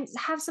bottoms. You might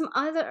have some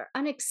other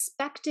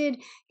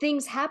unexpected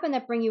things happen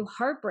that bring you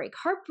heartbreak.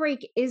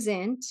 Heartbreak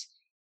isn't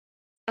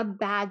a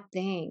bad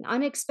thing.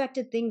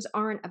 Unexpected things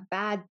aren't a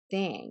bad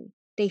thing.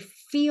 They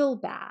feel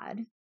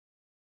bad.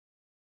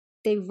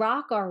 They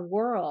rock our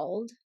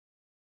world.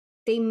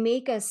 They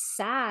make us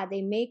sad.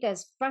 They make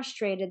us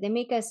frustrated. They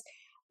make us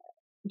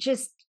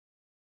just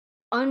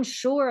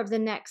unsure of the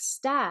next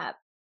step.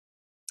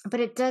 But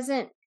it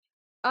doesn't,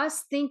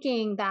 us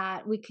thinking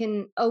that we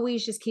can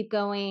always just keep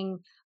going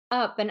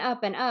up and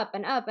up and up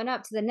and up and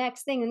up to the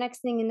next thing, the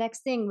next thing, the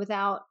next thing,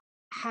 without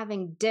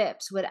having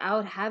dips,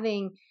 without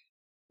having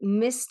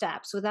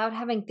missteps, without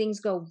having things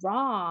go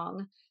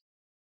wrong.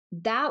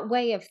 That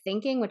way of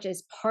thinking, which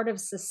is part of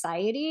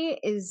society,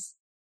 is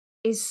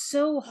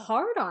so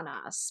hard on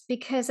us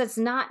because it's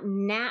not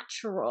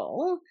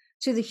natural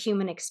to the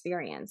human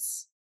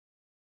experience.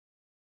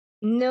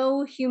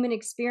 No human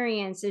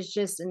experience is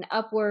just an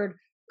upward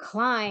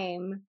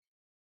climb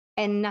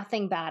and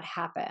nothing bad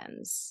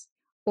happens,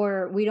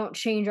 or we don't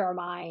change our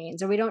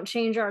minds, or we don't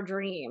change our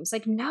dreams.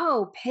 Like,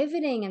 no,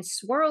 pivoting and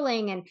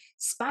swirling and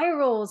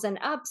spirals and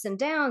ups and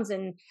downs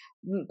and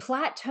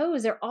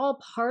plateaus, they're all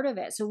part of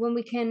it. So when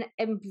we can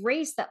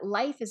embrace that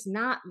life is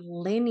not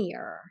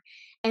linear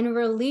and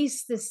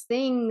release this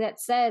thing that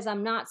says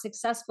I'm not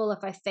successful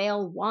if I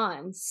fail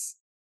once.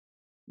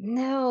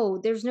 No,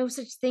 there's no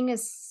such thing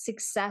as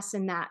success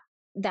in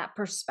that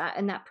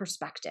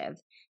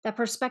perspective. That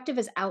perspective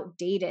is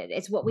outdated.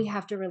 It's what we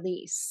have to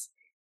release.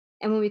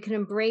 And when we can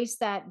embrace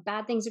that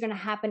bad things are going to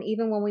happen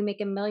even when we make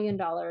 $1 million,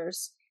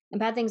 and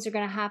bad things are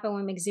going to happen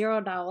when we make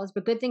 $0,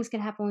 but good things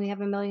can happen when we have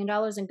 $1 million,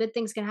 and good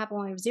things can happen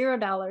when we have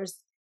 $0,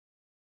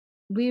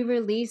 we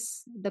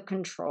release the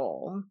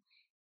control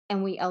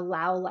and we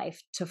allow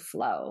life to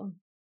flow.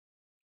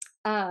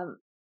 Um,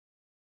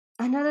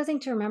 Another thing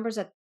to remember is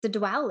that the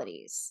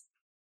dualities,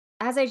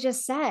 as I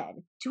just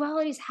said,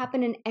 dualities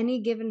happen in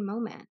any given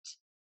moment.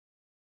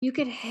 You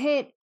could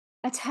hit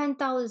a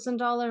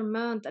 $10,000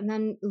 month and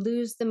then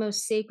lose the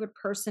most sacred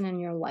person in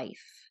your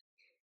life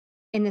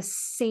in the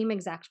same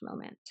exact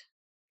moment,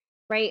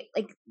 right?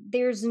 Like,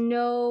 there's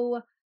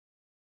no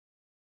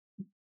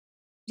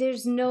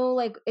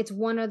like it's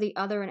one or the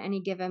other in any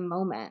given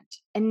moment.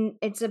 And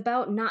it's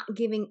about not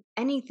giving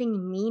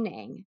anything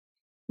meaning,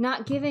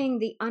 not giving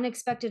the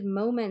unexpected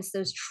moments,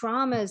 those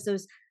traumas,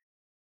 those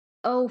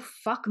oh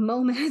fuck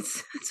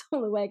moments. That's the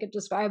only way I could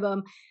describe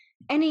them,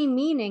 any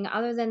meaning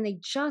other than they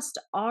just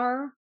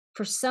are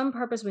for some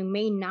purpose we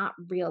may not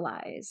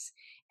realize,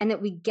 and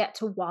that we get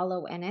to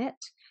wallow in it,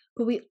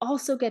 but we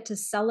also get to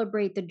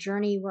celebrate the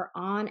journey we're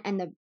on and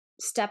the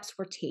steps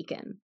we're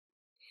taking,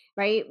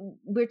 right?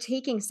 We're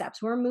taking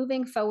steps, we're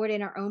moving forward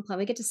in our own plan.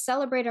 We get to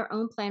celebrate our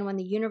own plan when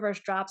the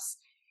universe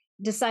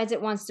decides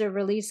it wants to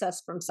release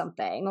us from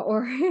something,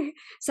 or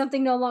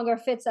something no longer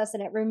fits us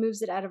and it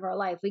removes it out of our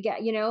life. We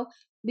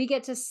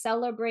get to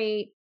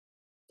celebrate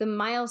the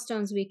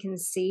milestones we can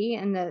see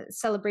and the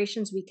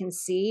celebrations we can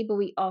see, but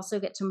we also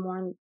get to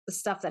mourn the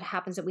stuff that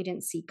happens that we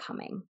didn't see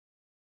coming.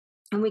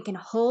 And we can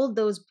hold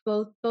those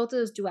both of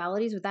those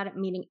dualities without it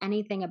meaning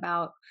anything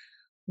about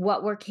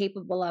what we're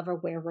capable of or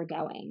where we're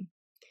going.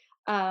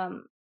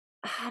 Um,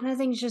 Another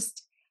thing is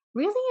just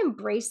really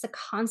embrace the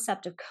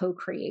concept of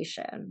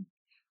co-creation.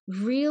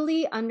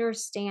 Really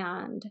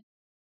understand,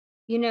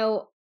 you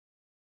know,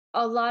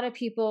 a lot of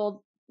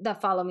people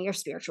that follow me are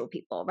spiritual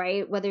people,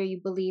 right? Whether you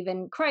believe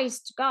in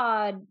Christ,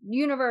 God,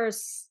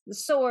 universe, the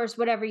source,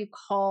 whatever you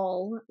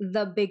call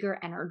the bigger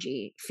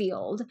energy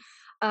field,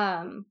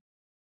 um,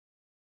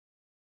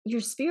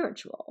 you're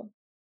spiritual,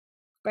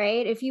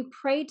 right? If you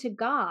pray to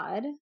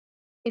God,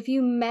 if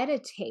you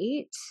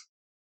meditate,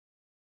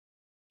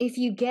 if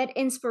you get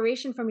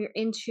inspiration from your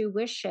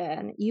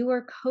intuition, you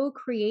are co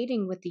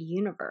creating with the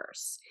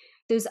universe.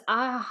 Those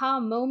aha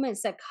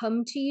moments that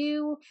come to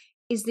you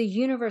is the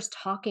universe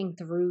talking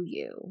through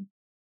you.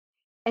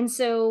 And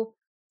so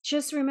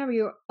just remember,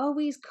 you're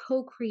always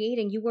co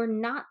creating. You are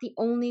not the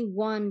only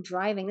one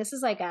driving. This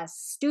is like a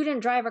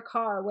student driver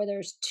car where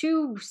there's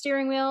two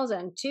steering wheels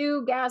and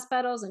two gas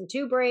pedals and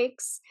two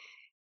brakes.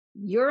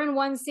 You're in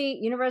one seat,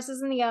 universe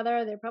is in the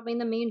other. They're probably in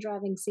the main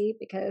driving seat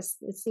because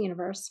it's the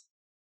universe.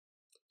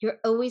 You're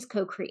always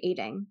co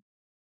creating.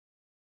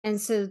 And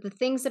so the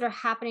things that are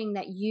happening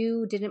that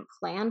you didn't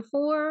plan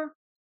for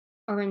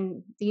or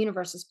in the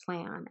universe's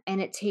plan.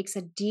 And it takes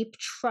a deep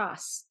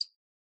trust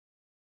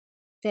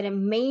that it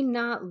may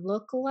not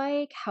look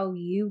like how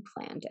you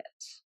planned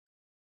it,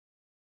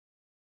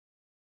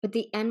 but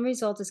the end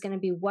result is going to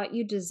be what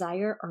you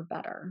desire or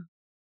better,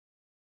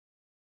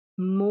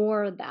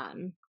 more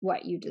than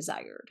what you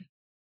desired,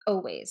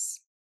 always.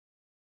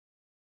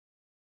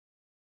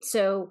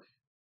 So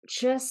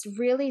just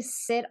really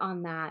sit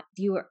on that.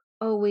 You are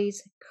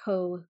always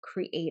co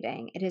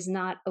creating, it is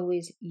not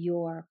always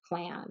your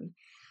plan.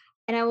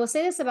 And I will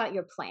say this about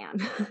your plan.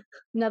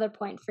 Another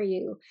point for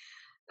you.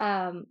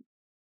 Um,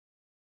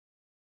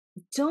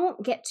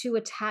 don't get too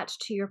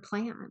attached to your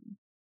plan.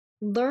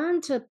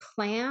 Learn to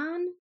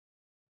plan,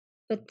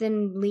 but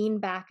then lean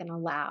back and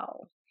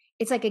allow.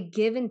 It's like a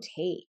give and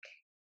take.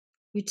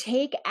 You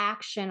take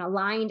action,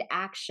 aligned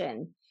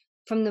action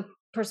from the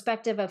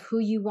perspective of who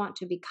you want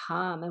to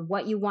become and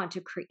what you want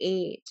to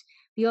create.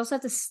 You also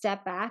have to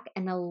step back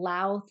and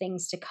allow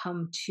things to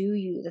come to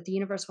you that the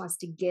universe wants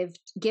to gift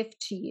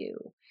to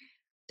you.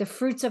 The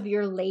fruits of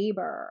your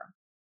labor,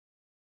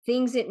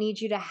 things it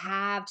needs you to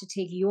have to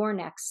take your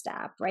next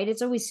step, right?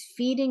 It's always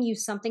feeding you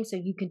something so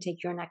you can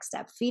take your next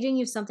step, feeding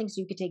you something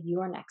so you can take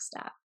your next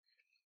step,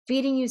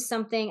 feeding you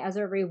something as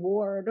a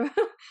reward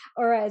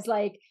or as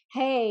like,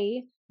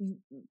 hey,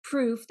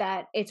 proof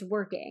that it's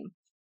working.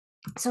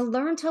 So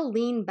learn to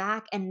lean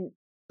back and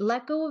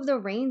let go of the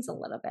reins a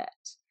little bit.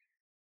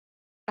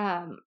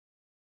 Um,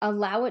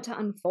 Allow it to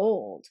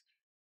unfold.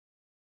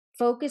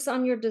 Focus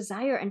on your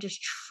desire and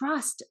just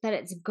trust that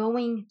it's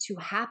going to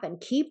happen.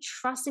 Keep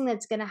trusting that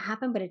it's going to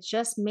happen, but it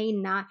may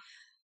not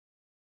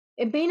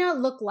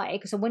look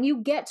like. So when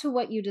you get to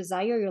what you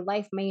desire, your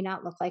life may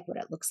not look like what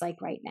it looks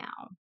like right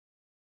now.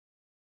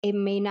 It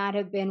may not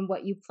have been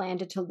what you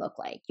planned it to look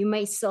like. You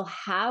might still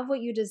have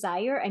what you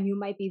desire and you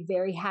might be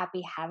very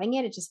happy having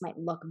it. It just might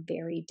look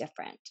very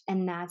different.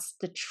 And that's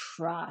the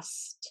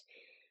trust.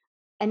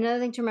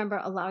 Another thing to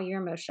remember, allow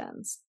your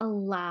emotions.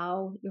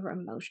 Allow your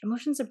emotion.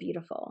 Emotions are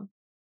beautiful.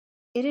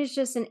 It is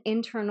just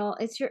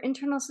it's your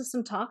internal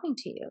system talking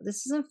to you.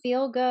 This doesn't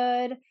feel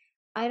good.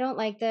 I don't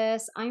like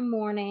this. I'm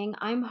mourning.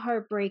 I'm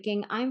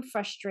heartbreaking. I'm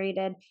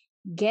frustrated.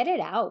 Get it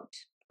out.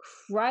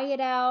 Cry it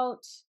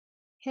out.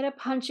 Hit a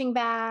punching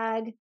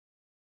bag.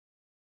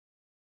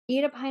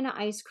 Eat a pint of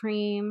ice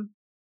cream.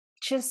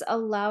 Just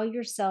allow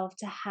yourself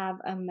to have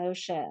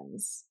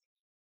emotions.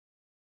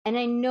 And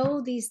I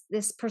know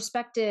this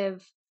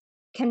perspective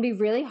can be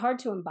really hard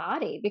to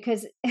embody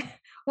because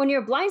when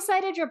you're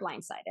blindsided, you're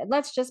blindsided.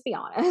 Let's just be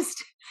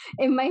honest.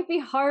 It might be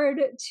hard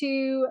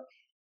to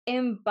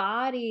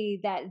embody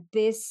that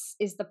this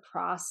is the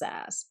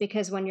process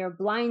because when you're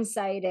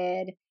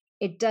blindsided,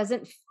 it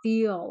doesn't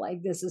feel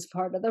like this is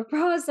part of the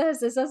process.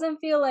 This doesn't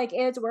feel like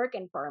it's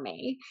working for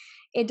me.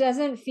 It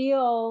doesn't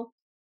feel,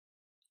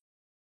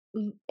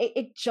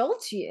 it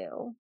jolts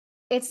you.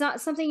 It's not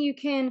something you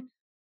can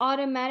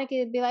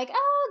automatically be like,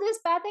 oh, this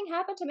bad thing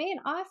happened to me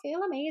and I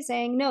feel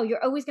amazing. No,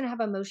 you're always going to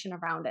have emotion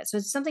around it. So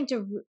it's something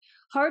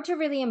hard to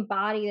really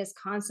embody this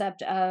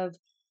concept of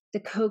the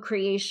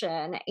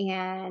co-creation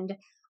and,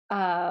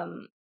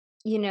 um,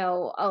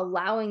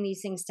 allowing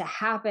these things to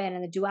happen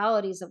and the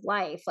dualities of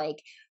life.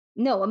 Like,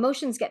 no,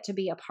 emotions get to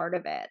be a part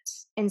of it.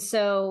 And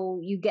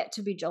so you get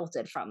to be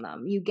jolted from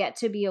them. You get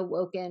to be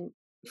awoken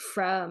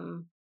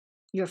from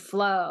your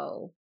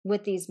flow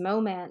with these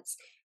moments,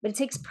 but it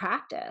takes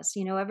practice.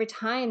 Every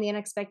time the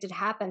unexpected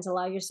happens,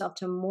 allow yourself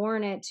to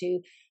mourn it,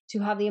 to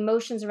have the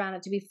emotions around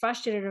it, to be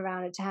frustrated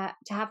around it,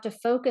 to have to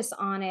focus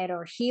on it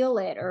or heal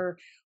it or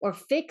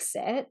fix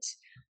it,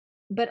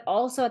 but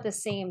also at the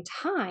same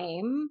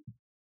time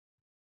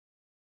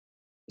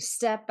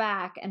step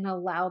back and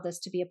allow this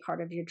to be a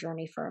part of your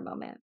journey for a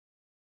moment.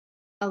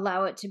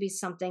 Allow it to be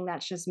something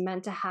that's just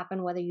meant to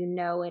happen, whether you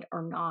know it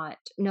or not,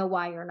 know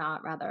why or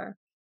not, rather.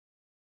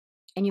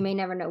 And you may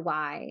never know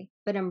why,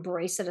 but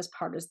embrace it as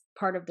part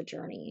of the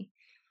journey.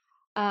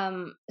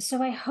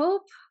 So I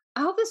hope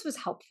this was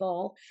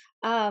helpful.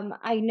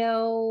 I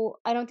know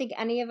I don't think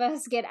any of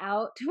us get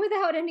out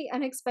without any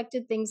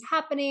unexpected things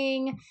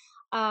happening.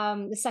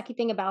 The sucky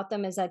thing about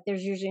them is that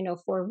there's usually no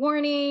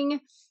forewarning.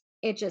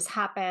 It just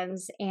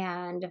happens.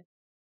 And,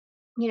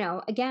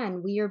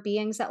 again, we are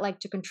beings that like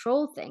to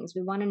control things.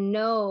 We want to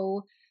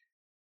know.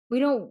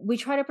 We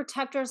try to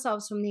protect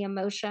ourselves from the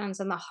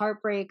emotions and the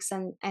heartbreaks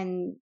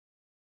and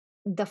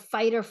the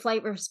fight or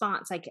flight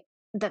response, like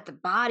that the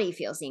body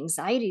feels, the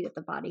anxiety that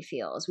the body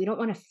feels. We don't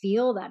want to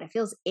feel that. It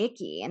feels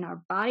icky and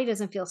our body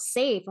doesn't feel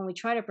safe and we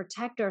try to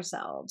protect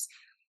ourselves.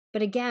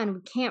 But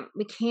again,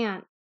 we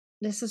can't,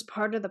 this is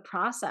part of the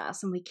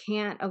process and we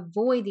can't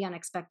avoid the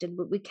unexpected,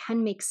 but we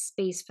can make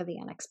space for the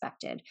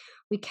unexpected.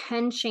 We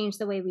can change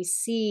the way we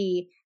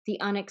see the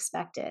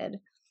unexpected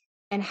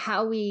and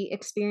how we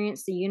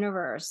experience the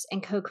universe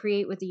and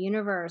co-create with the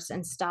universe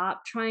and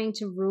stop trying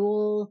to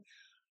rule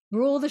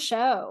the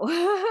show,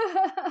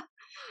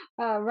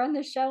 run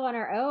the show on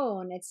our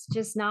own. It's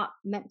just not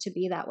meant to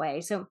be that way.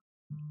 So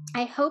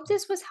I hope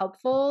this was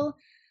helpful.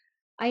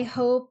 I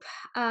hope,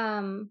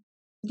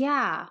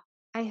 yeah,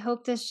 I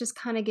hope this just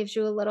kind of gives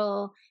you a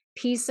little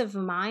peace of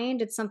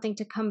mind. It's something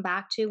to come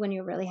back to when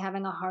you're really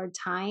having a hard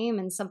time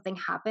and something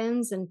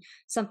happens and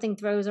something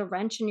throws a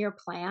wrench in your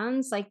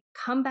plans. Like,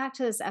 come back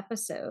to this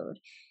episode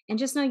and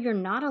just know you're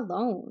not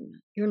alone.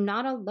 You're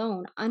not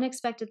alone.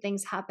 Unexpected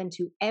things happen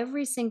to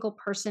every single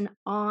person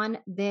on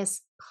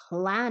this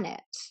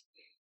planet.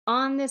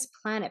 On this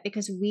planet,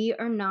 because we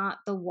are not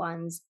the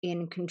ones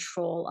in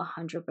control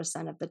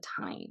 100% of the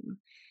time.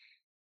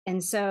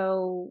 And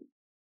so,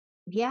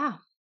 yeah,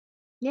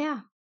 yeah.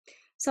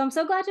 So I'm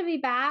so glad to be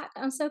back.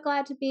 I'm so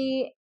glad to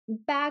be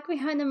back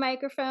behind the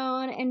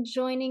microphone and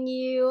joining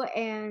you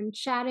and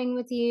chatting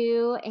with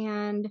you.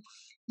 And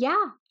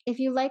yeah, if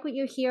you like what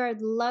you hear,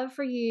 I'd love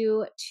for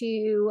you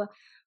to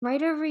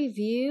write a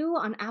review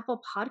on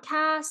Apple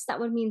Podcasts. That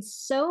would mean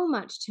so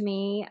much to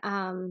me.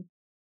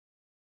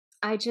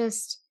 I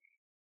just,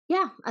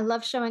 yeah, I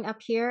love showing up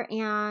here,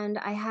 and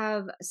I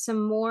have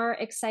some more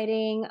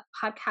exciting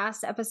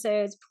podcast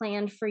episodes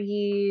planned for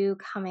you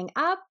coming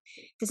up.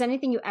 If there's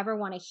anything you ever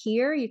want to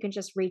hear, you can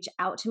just reach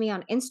out to me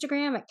on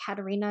Instagram at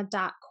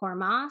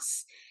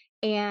katerina.kormas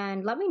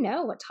and let me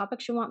know what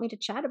topics you want me to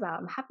chat about.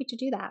 I'm happy to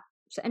do that.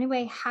 So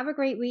anyway, have a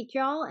great week,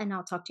 y'all, and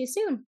I'll talk to you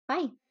soon.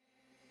 Bye.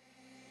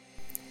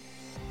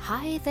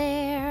 Hi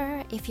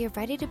there! If you're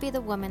ready to be the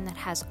woman that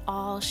has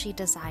all she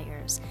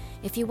desires,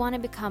 if you want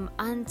to become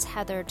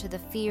untethered to the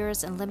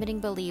fears and limiting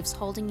beliefs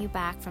holding you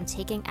back from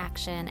taking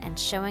action and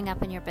showing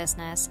up in your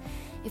business,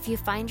 if you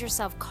find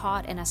yourself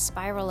caught in a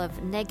spiral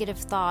of negative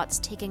thoughts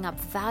taking up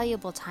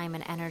valuable time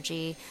and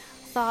energy,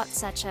 thoughts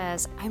such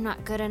as, I'm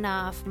not good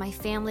enough, my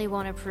family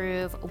won't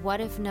approve, what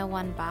if no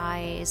one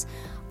buys,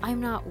 I'm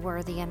not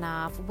worthy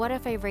enough, what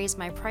if I raise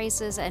my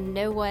prices and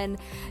no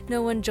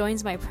one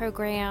joins my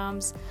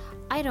programs,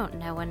 I don't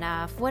know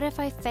enough, what if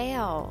I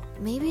fail,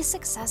 maybe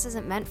success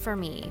isn't meant for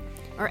me,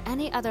 or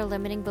any other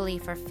limiting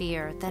belief or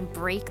fear, then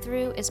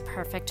Breakthrough is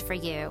perfect for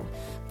you.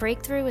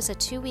 Breakthrough is a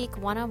 2-week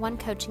one-on-one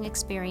coaching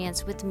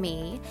experience with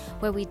me,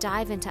 where we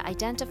dive into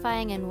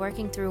identifying and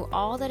working through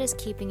all that is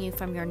keeping you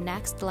from your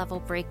next level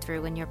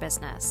breakthrough in your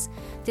business.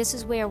 This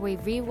is where we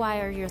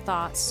rewire your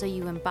thoughts so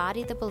you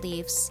embody the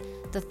beliefs,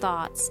 the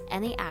thoughts,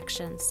 and the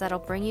actions that'll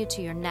bring you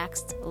to your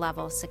next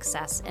level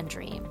success and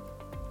dream.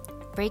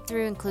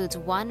 Breakthrough includes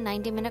one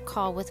 90-minute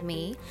call with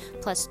me,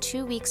 plus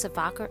 2 weeks of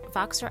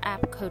Voxer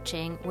app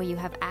coaching where you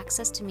have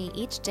access to me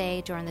each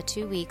day during the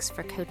 2 weeks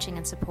for coaching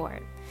and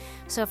support.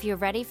 So if you're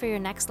ready for your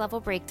next level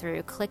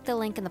breakthrough, click the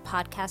link in the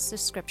podcast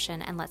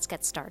description and let's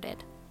get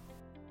started.